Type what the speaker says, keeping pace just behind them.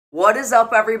What is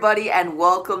up, everybody, and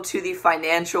welcome to the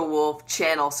Financial Wolf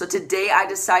channel. So today I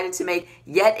decided to make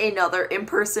yet another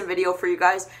in-person video for you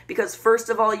guys because first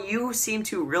of all, you seem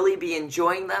to really be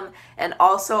enjoying them, and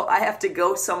also I have to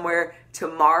go somewhere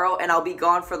tomorrow and I'll be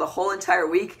gone for the whole entire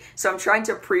week. So I'm trying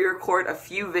to pre-record a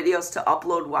few videos to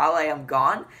upload while I am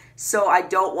gone. So I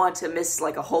don't want to miss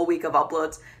like a whole week of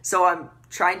uploads. So I'm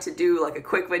trying to do like a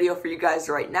quick video for you guys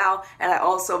right now, and I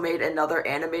also made another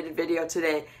animated video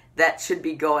today that should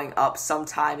be going up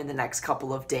sometime in the next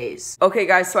couple of days. Okay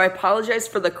guys, so I apologize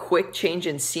for the quick change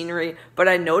in scenery, but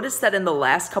I noticed that in the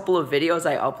last couple of videos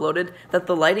I uploaded that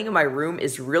the lighting in my room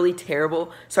is really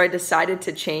terrible, so I decided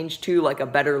to change to like a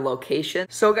better location.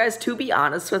 So guys, to be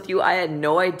honest with you, I had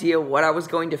no idea what I was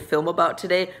going to film about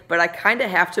today, but I kind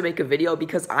of have to make a video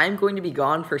because I'm going to be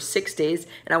gone for 6 days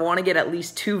and I want to get at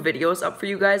least 2 videos up for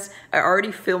you guys. I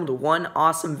already filmed one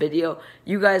awesome video.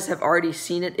 You guys have already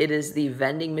seen it. It is the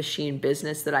vending machine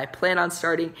business that I plan on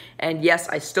starting, and yes,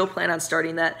 I still plan on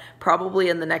starting that probably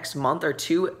in the next month or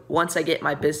two once I get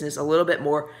my business a little bit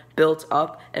more built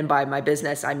up, and by my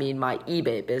business I mean my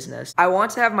eBay business. I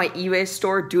want to have my eBay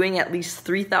store doing at least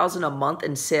 $3,000 a month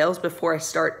in sales before I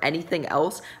start anything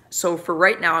else. So for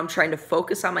right now, I'm trying to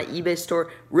focus on my eBay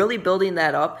store, really building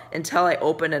that up until I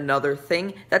open another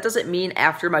thing. That doesn't mean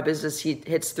after my business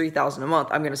hits $3,000 a month,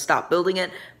 I'm going to stop building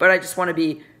it, but I just want to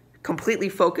be completely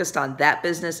focused on that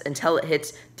business until it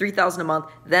hits $3,000 a month.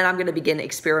 Then I'm going to begin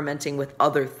experimenting with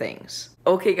other things.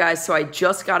 Okay guys, so I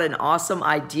just got an awesome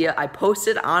idea. I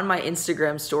posted on my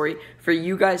Instagram story for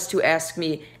you guys to ask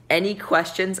me any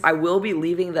questions. I will be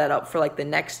leaving that up for like the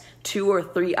next 2 or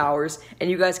 3 hours, and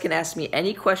you guys can ask me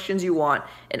any questions you want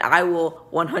and I will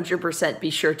 100% be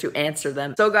sure to answer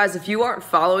them. So guys, if you aren't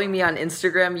following me on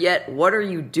Instagram yet, what are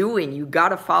you doing? You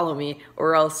gotta follow me,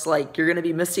 or else like you're gonna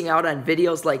be missing out on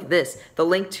videos like this. The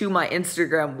link to my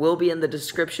Instagram will be in the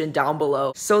description down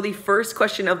below. So the first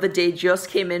question of the day just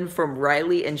came in from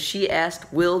Riley, and she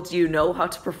asked, Will, do you know how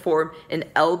to perform an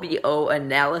LBO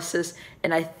analysis?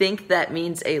 And I think that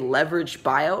means a leveraged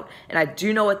buyout, and I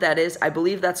do know what that is. I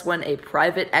believe that's when a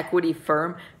private equity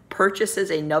firm purchases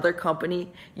another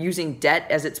company using debt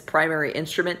as its primary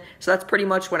instrument. So that's pretty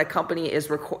much when a company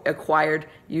is acquired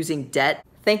using debt.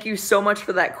 Thank you so much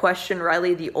for that question,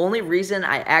 Riley. The only reason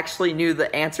I actually knew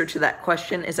the answer to that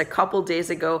question is a couple days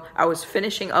ago, I was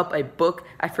finishing up a book.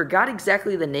 I forgot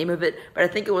exactly the name of it, but I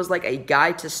think it was like a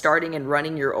guide to starting and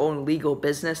running your own legal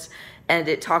business. And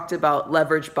it talked about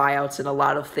leverage buyouts and a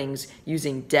lot of things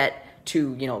using debt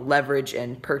to, leverage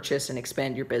and purchase and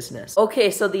expand your business. Okay,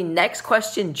 so the next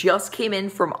question just came in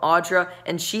from Audra,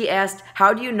 and she asked,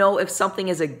 how do you know if something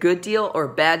is a good deal or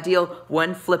bad deal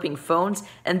when flipping phones?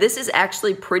 And this is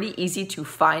actually pretty easy to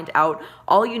find out.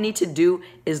 All you need to do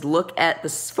is look at the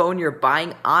phone you're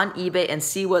buying on eBay and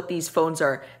see what these phones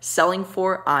are selling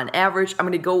for on average. I'm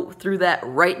gonna go through that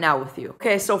right now with you.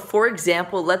 Okay, so for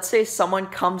example, let's say someone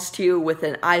comes to you with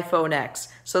an iPhone X.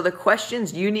 So the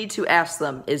questions you need to ask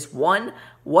them is, 1,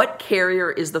 what carrier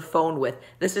is the phone with?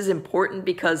 This is important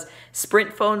because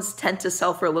Sprint phones tend to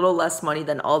sell for a little less money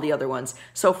than all the other ones.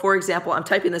 So for example, I'm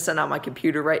typing this in on my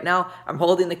computer right now. I'm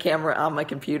holding the camera on my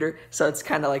computer, so it's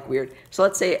kind of like weird. So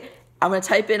let's say I'm going to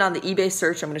type in on the eBay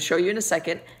search, I'm going to show you in a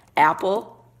second,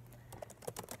 Apple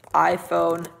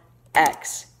iPhone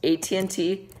X,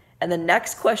 AT&T, and the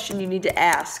next question you need to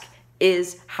ask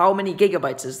is, how many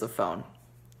gigabytes is the phone?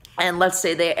 And let's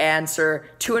say they answer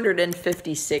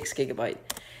 256 gigabyte.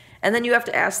 And then you have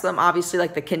to ask them, obviously,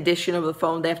 like the condition of the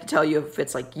phone. They have to tell you if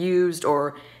it's like used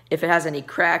or if it has any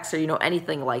cracks or,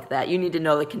 anything like that. You need to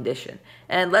know the condition.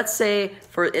 And let's say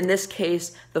in this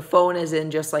case, the phone is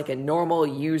in just like a normal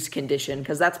used condition,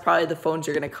 because that's probably the phones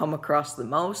you're going to come across the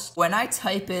most. When I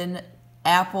type in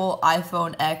Apple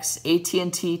iPhone X,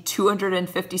 AT&T,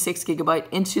 256 gigabyte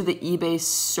into the eBay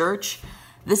search,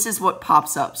 this is what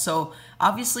pops up. So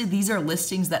obviously these are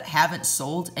listings that haven't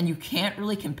sold, and you can't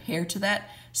really compare to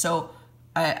that. So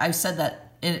I said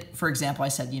that, for example, I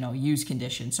said, used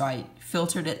condition. So I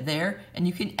filtered it there, and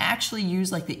you can actually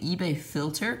use like the eBay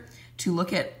filter to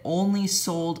look at only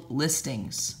sold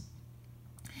listings.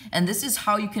 And this is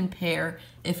how you compare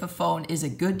if a phone is a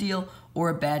good deal or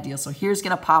a bad deal. So here's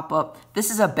gonna pop up.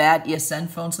 This is a bad ESN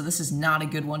phone, so this is not a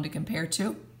good one to compare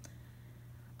to.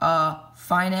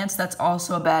 Finance, that's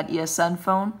also a bad ESN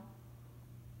phone.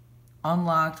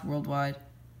 Unlocked worldwide.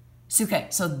 So, okay,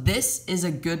 so this is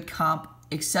a good comp,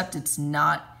 except it's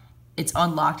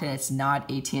unlocked and it's not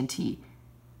AT&T.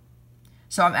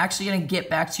 So I'm actually going to get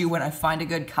back to you when I find a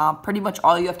good comp. Pretty much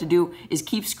all you have to do is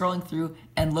keep scrolling through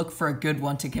and look for a good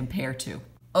one to compare to.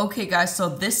 Okay guys, so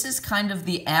this is kind of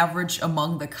the average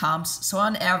among the comps. So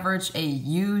on average, a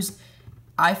used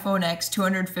iPhone X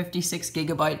 256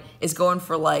 gigabyte is going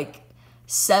for like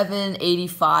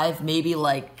 $785, maybe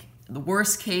like the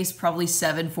worst case, probably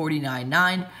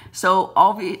 $749.9. So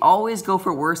always go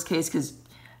for worst case because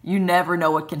you never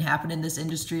know what can happen in this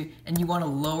industry and you want to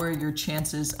lower your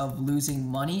chances of losing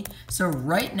money. So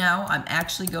right now I'm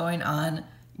actually going on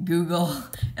Google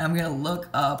and I'm going to look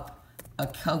up a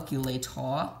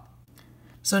calculator.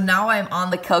 So now I'm on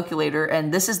the calculator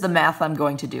and this is the math I'm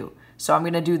going to do. So I'm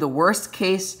going to do the worst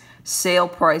case sale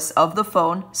price of the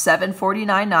phone,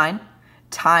 $749.9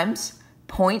 times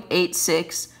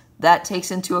 0.86. That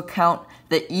takes into account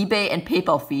the eBay and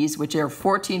PayPal fees, which are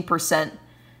 14%.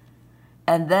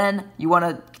 And then you want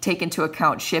to take into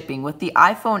account shipping. With the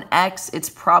iPhone X, it's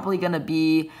probably going to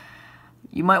be,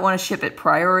 you might want to ship it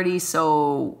priority,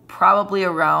 so probably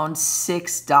around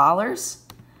 $6.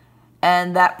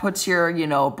 And that puts your,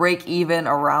 break even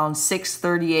around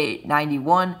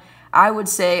 $638.91. I would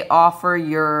say offer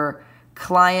your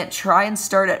client, try and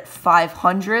start at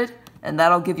 $500, and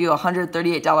that'll give you a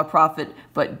 $138 profit,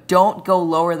 but don't go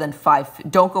higher than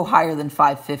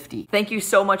 $550. Thank you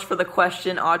so much for the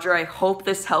question, Audra. I hope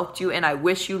this helped you, and I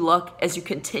wish you luck as you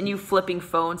continue flipping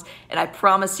phones, and I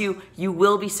promise you, you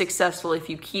will be successful if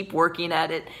you keep working at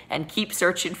it and keep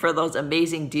searching for those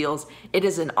amazing deals. It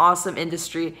is an awesome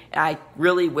industry, and I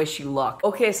really wish you luck.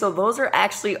 Okay, so those are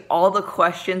actually all the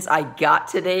questions I got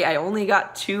today. I only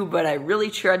got 2, but I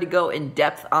really tried to go in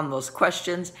depth on those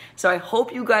questions, so I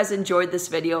hope you guys enjoyed this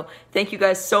video. Thank you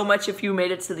guys so much if you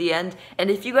made it to the end. And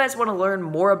if you guys want to learn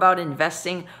more about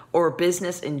investing or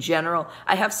business in general,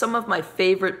 I have some of my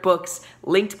favorite books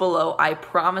linked below. I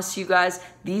promise you guys,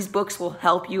 these books will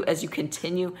help you as you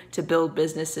continue to build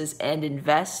businesses and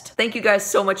invest. Thank you guys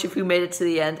so much if you made it to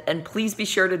the end. And please be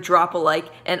sure to drop a like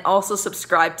and also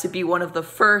subscribe to be one of the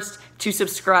first to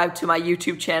subscribe to my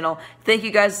YouTube channel. Thank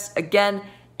you guys again,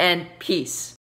 and peace.